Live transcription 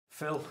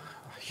Phil,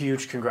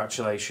 huge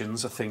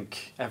congratulations. I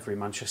think every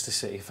Manchester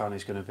City fan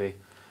is going to be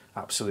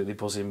absolutely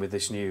buzzing with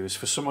this news.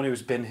 For someone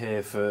who's been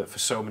here for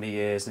so many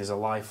years and is a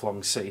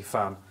lifelong City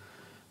fan,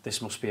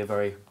 this must be a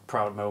very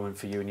proud moment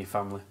for you and your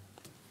family.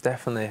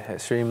 Definitely,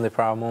 extremely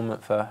proud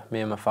moment for me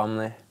and my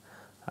family.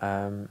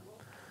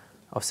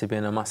 Obviously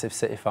being a massive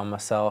City fan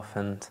myself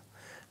and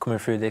coming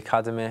through the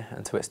academy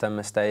and to extend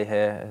my stay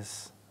here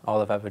is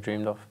all I've ever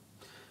dreamed of.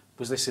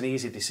 Was this an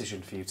easy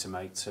decision for you to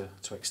make to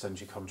extend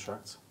your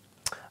contract?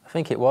 I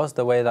think it was,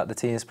 the way that the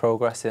team's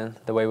progressing,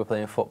 the way we're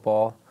playing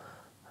football.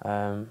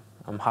 I'm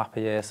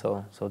happy here,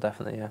 so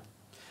definitely, yeah.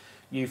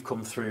 You've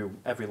come through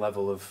every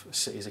level of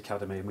City's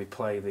academy and we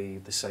play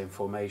the same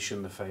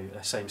formation,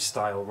 the same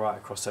style right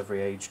across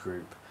every age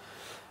group.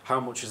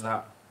 How much has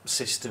that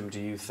system, do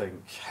you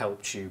think,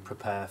 helped you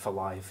prepare for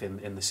life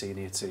in the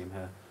senior team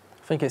here?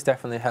 I think it's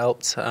definitely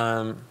helped.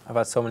 I've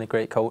had so many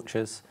great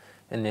coaches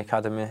in the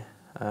academy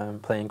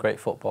playing great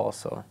football,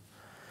 so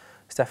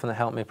it's definitely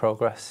helped me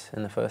progress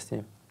in the first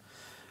team.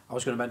 I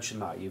was going to mention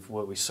that you've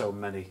worked with so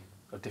many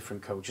of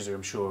different coaches who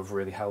I'm sure have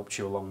really helped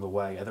you along the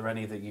way. Are there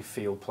any that you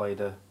feel played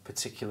a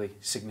particularly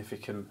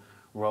significant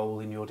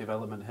role in your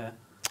development here?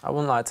 I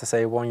wouldn't like to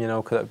say one, you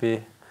know, could it be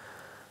a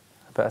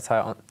bit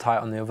tight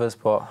on the others,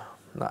 but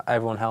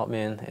everyone helped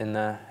me in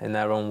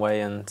their own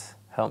way and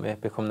helped me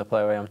become the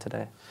player I am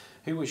today.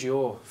 Who was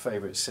your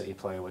favourite City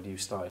player when you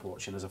started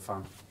watching as a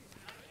fan?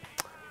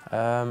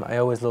 I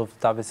always loved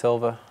David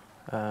Silva.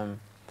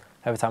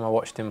 Every time I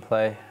watched him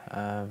play,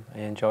 I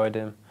enjoyed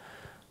him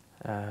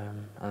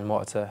and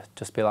wanted to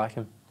just be like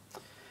him.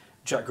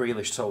 Jack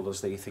Grealish told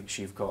us that he thinks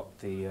you've got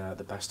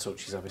the best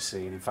touch he's ever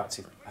seen. In fact,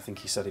 I think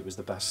he said it was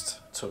the best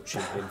touch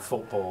in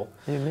football.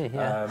 You and me,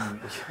 yeah.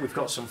 We've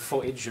got some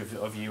footage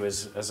of you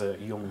as a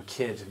young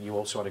kid. You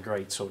also had a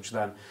great touch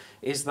then.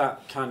 Is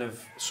that kind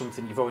of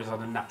something you've always had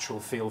a natural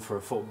feel for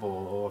a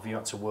football, or have you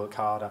had to work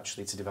hard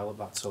actually to develop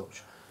that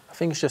touch? I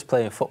think it's just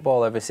playing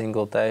football every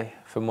single day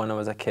from when I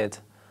was a kid.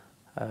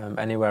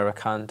 Anywhere I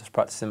can, just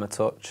practicing my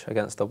touch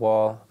against the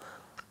wall.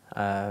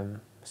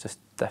 It's just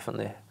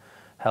definitely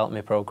helped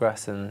me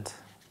progress and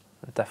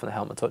definitely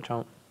helped my touch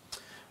out.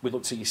 We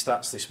looked at your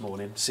stats this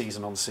morning,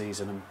 season on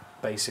season, and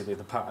basically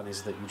the pattern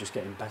is that you're just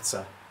getting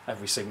better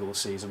every single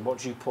season. What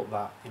do you put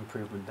that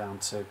improvement down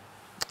to?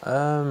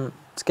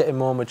 It's getting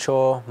more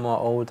mature, more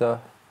older,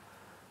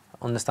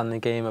 understanding the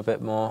game a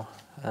bit more.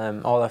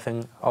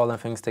 All them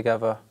things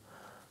together.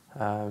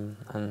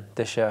 And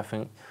this year I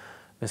think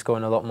I'm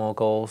scoring a lot more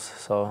goals,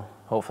 so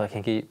hopefully I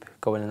can keep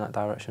going in that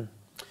direction.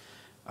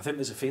 I think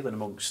there's a feeling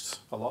amongst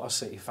a lot of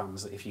City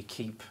fans that if you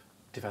keep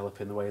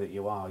developing the way that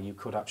you are, you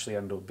could actually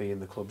end up being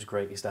the club's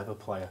greatest ever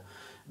player.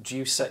 Do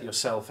you set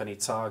yourself any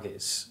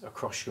targets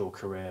across your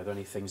career? Are there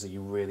any things that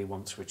you really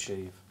want to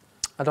achieve?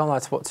 I don't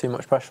like to put too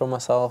much pressure on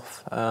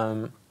myself.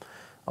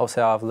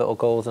 Obviously I have little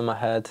goals in my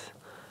head,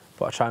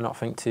 but I try not to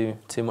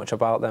think too much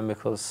about them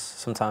because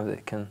sometimes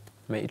it can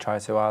make you try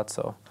too hard.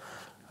 So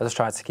I just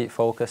try to keep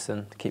focused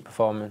and keep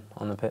performing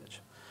on the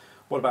pitch.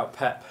 What about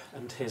Pep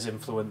and his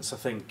influence? I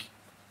think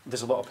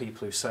there's a lot of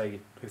people who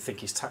think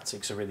his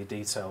tactics are really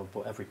detailed,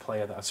 but every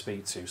player that I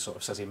speak to sort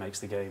of says he makes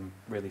the game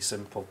really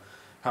simple.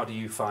 How do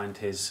you find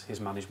his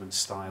management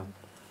style?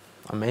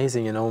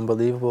 Amazing, you know,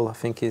 unbelievable. I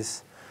think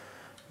he's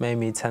made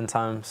me 10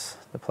 times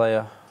the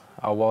player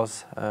I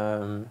was.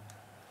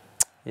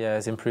 Yeah,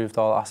 he's improved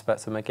all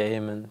aspects of my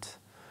game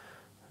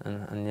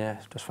and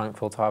yeah, just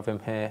thankful to have him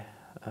here,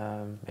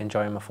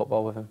 enjoying my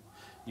football with him.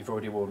 You've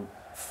already won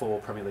 4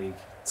 Premier League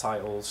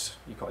titles,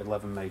 you've got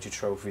 11 major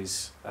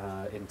trophies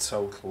in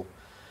total,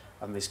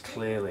 and there's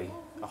clearly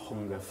a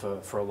hunger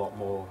for a lot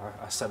more.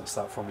 I sense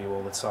that from you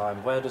all the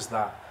time. Where does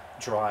that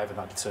drive and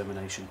that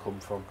determination come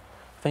from?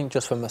 I think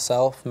just for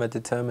myself, my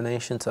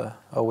determination to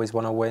always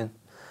want to win.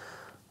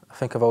 I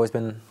think I've always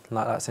been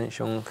like that since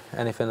young.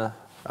 Anything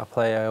I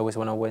play, I always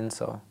want to win,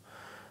 so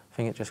I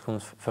think it just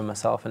comes from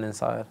myself and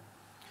inside.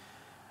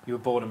 You were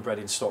born and bred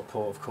in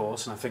Stockport, of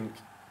course, and I think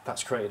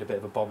that's created a bit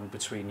of a bond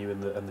between you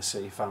and the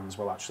City fans.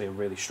 Well, actually a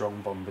really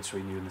strong bond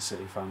between you and the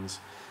City fans.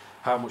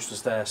 How much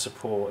does their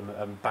support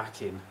and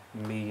backing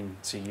mean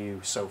to you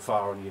so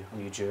far on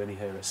your journey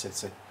here at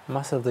City?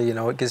 Massively, you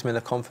know, it gives me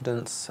the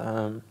confidence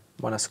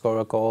when I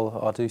score a goal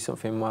or do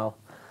something well,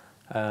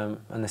 and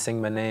they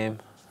sing my name.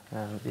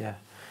 Yeah,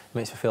 it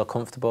makes me feel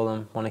comfortable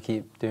and want to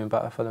keep doing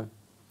better for them.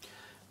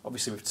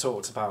 Obviously, we've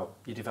talked about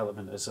your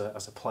development as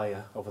a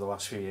player over the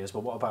last few years, but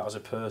what about as a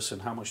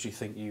person? How much do you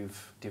think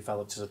you've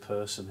developed as a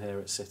person here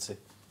at City?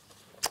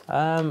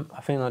 I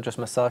think not just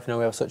myself. You know,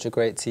 we have such a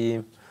great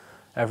team.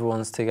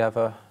 Everyone's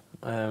together.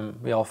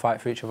 We all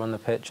fight for each other on the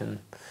pitch, and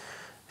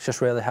it's just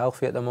really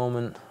healthy at the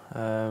moment.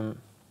 Yeah,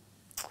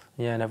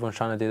 and everyone's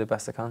trying to do the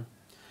best they can.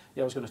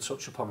 Yeah, I was going to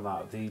touch upon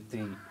that.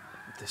 The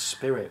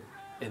spirit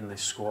in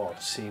this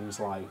squad seems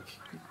like,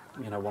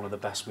 you know, one of the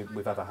best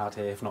we've ever had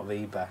here, if not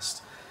the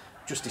best.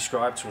 Just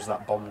describe to us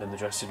that bond in the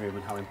dressing room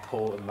and how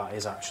important that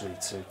is actually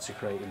to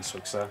creating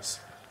success.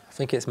 I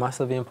think it's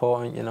massively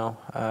important, you know.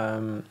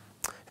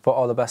 If you put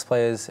all the best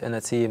players in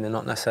a team, they're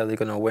not necessarily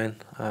going to win.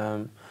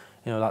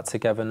 you know, that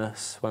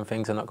togetherness when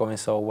things are not going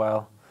so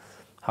well.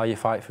 How you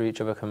fight for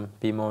each other can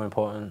be more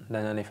important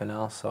than anything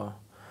else. So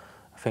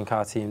I think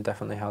our team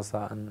definitely has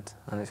that, and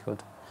it's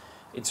good.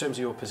 In terms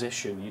of your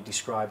position, you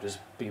described as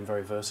being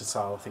very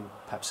versatile. I think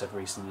Pep said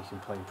recently you can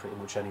play in pretty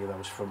much any of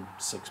those front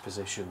 6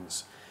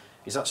 positions.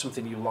 Is that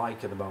something you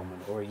like at the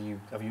moment, or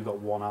have you got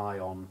one eye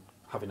on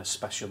having a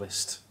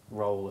specialist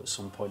role at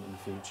some point in the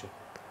future?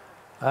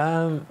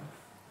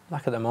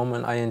 Like at the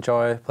moment, I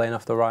enjoy playing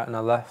off the right and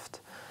the left.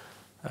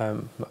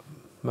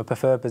 My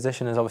preferred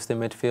position is obviously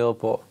midfield,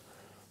 but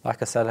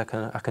like I said,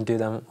 I can do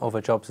them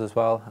other jobs as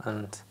well,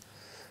 and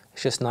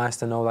it's just nice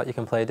to know that you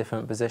can play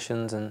different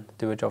positions and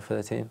do a job for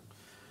the team.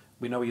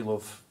 We know you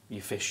love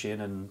your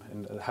fishing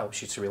and it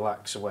helps you to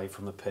relax away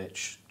from the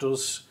pitch.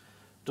 Does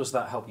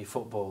that help your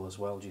football as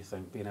well, do you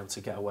think, being able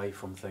to get away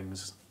from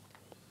things?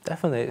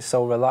 Definitely, it's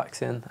so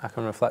relaxing. I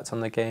can reflect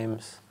on the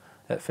games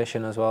at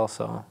fishing as well,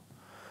 so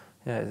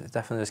yeah, it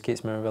definitely just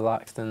keeps me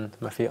relaxed and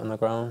my feet on the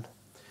ground.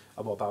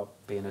 And what about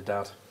being a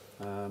dad?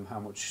 How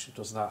much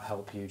does that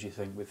help you, do you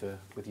think, with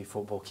your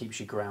football? Keeps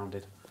you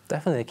grounded?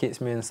 Definitely, it keeps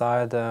me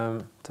inside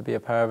to be a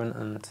parent,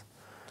 and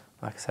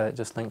like I said, it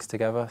just links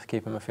together,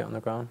 keeping my feet on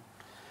the ground.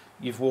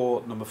 You've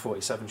wore number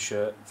 47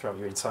 shirt throughout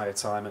your entire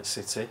time at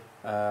City.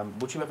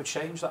 Would you ever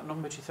change that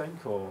number, do you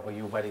think, or are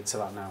you wedded to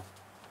that now?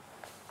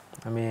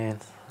 I mean,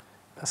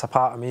 it's a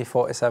part of me,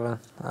 47.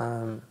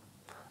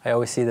 I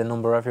always see the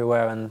number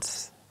everywhere, and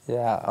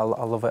yeah, I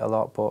love it a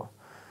lot, but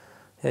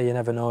yeah, you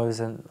never know, if there's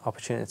an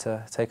opportunity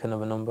to take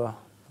another number.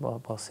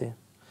 We'll see.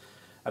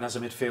 And as a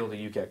midfielder,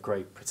 you get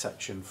great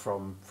protection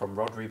from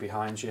Rodri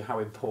behind you. How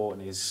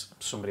important is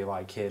somebody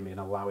like him in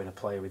allowing a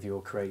player with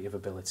your creative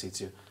ability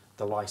to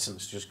the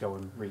licence to just go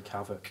and wreak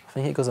havoc? I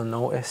think it goes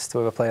unnoticed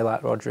with a player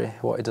like Rodri,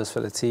 what he does for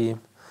the team,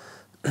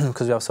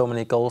 because we have so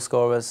many goal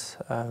scorers.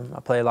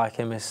 A player like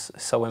him is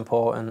so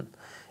important.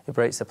 He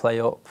breaks the play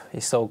up.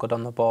 He's so good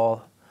on the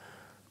ball.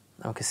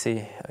 I can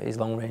see his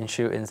long-range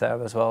shooting's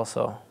there as well,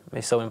 so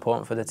he's so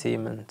important for the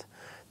team and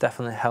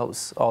definitely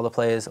helps all the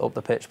players up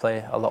the pitch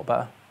play a lot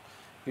better.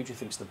 Who do you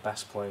think's the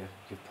best player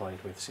you've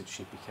played with since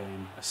you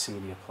became a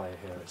senior player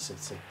here at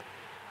City?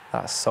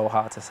 That's so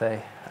hard to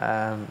say.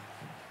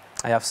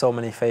 I have so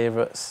many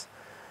favourites,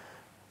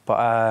 but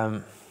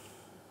I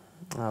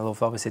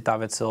love obviously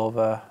David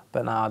Silva,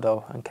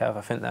 Bernardo and Kev.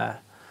 I think they're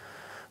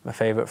my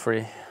favourite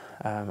 3.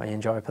 I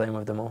enjoy playing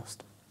with the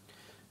most.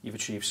 You've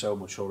achieved so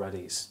much already.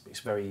 It's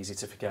very easy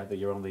to forget that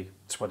you're only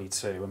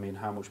 22. I mean,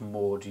 how much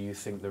more do you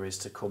think there is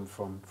to come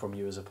from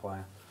you as a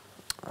player?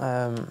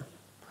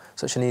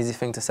 Such an easy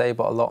thing to say,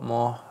 but a lot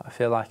more. I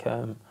feel like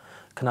I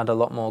can add a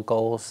lot more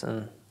goals,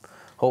 and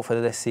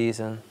hopefully this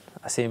season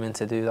I seem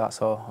to do that,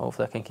 so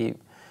hopefully I can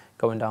keep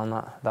going down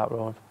that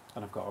road.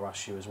 And I've got to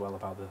ask you as well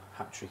about the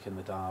hat-trick in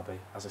the derby.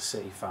 As a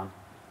City fan,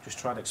 just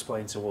try to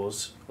explain to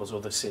us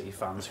other City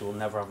fans who will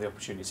never have the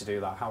opportunity to do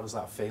that, how does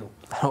that feel?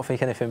 I don't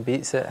think anything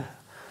beats it.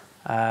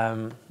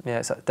 Yeah,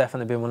 it's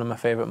definitely been one of my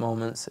favourite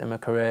moments in my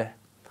career.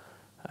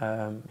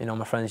 You know,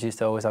 my friends used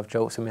to always have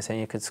jokes with me saying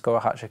you could score a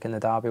hat-trick in the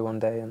derby one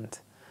day, and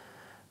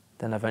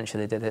then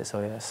eventually did it, so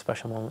yeah, it's a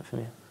special moment for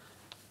me.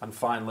 And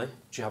finally,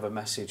 do you have a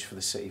message for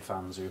the City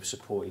fans who have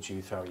supported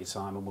you throughout your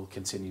time and will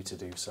continue to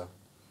do so?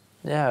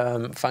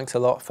 Yeah, thanks a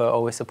lot for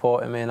always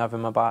supporting me and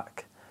having my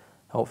back.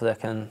 Hopefully I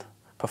can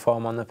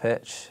perform on the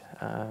pitch,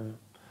 and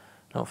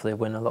hopefully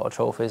win a lot of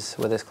trophies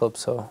with this club,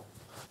 so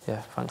yeah,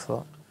 thanks a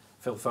lot.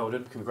 Phil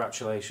Foden,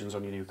 congratulations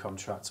on your new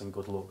contract and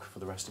good luck for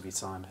the rest of your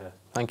time here.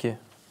 Thank you.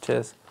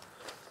 Cheers.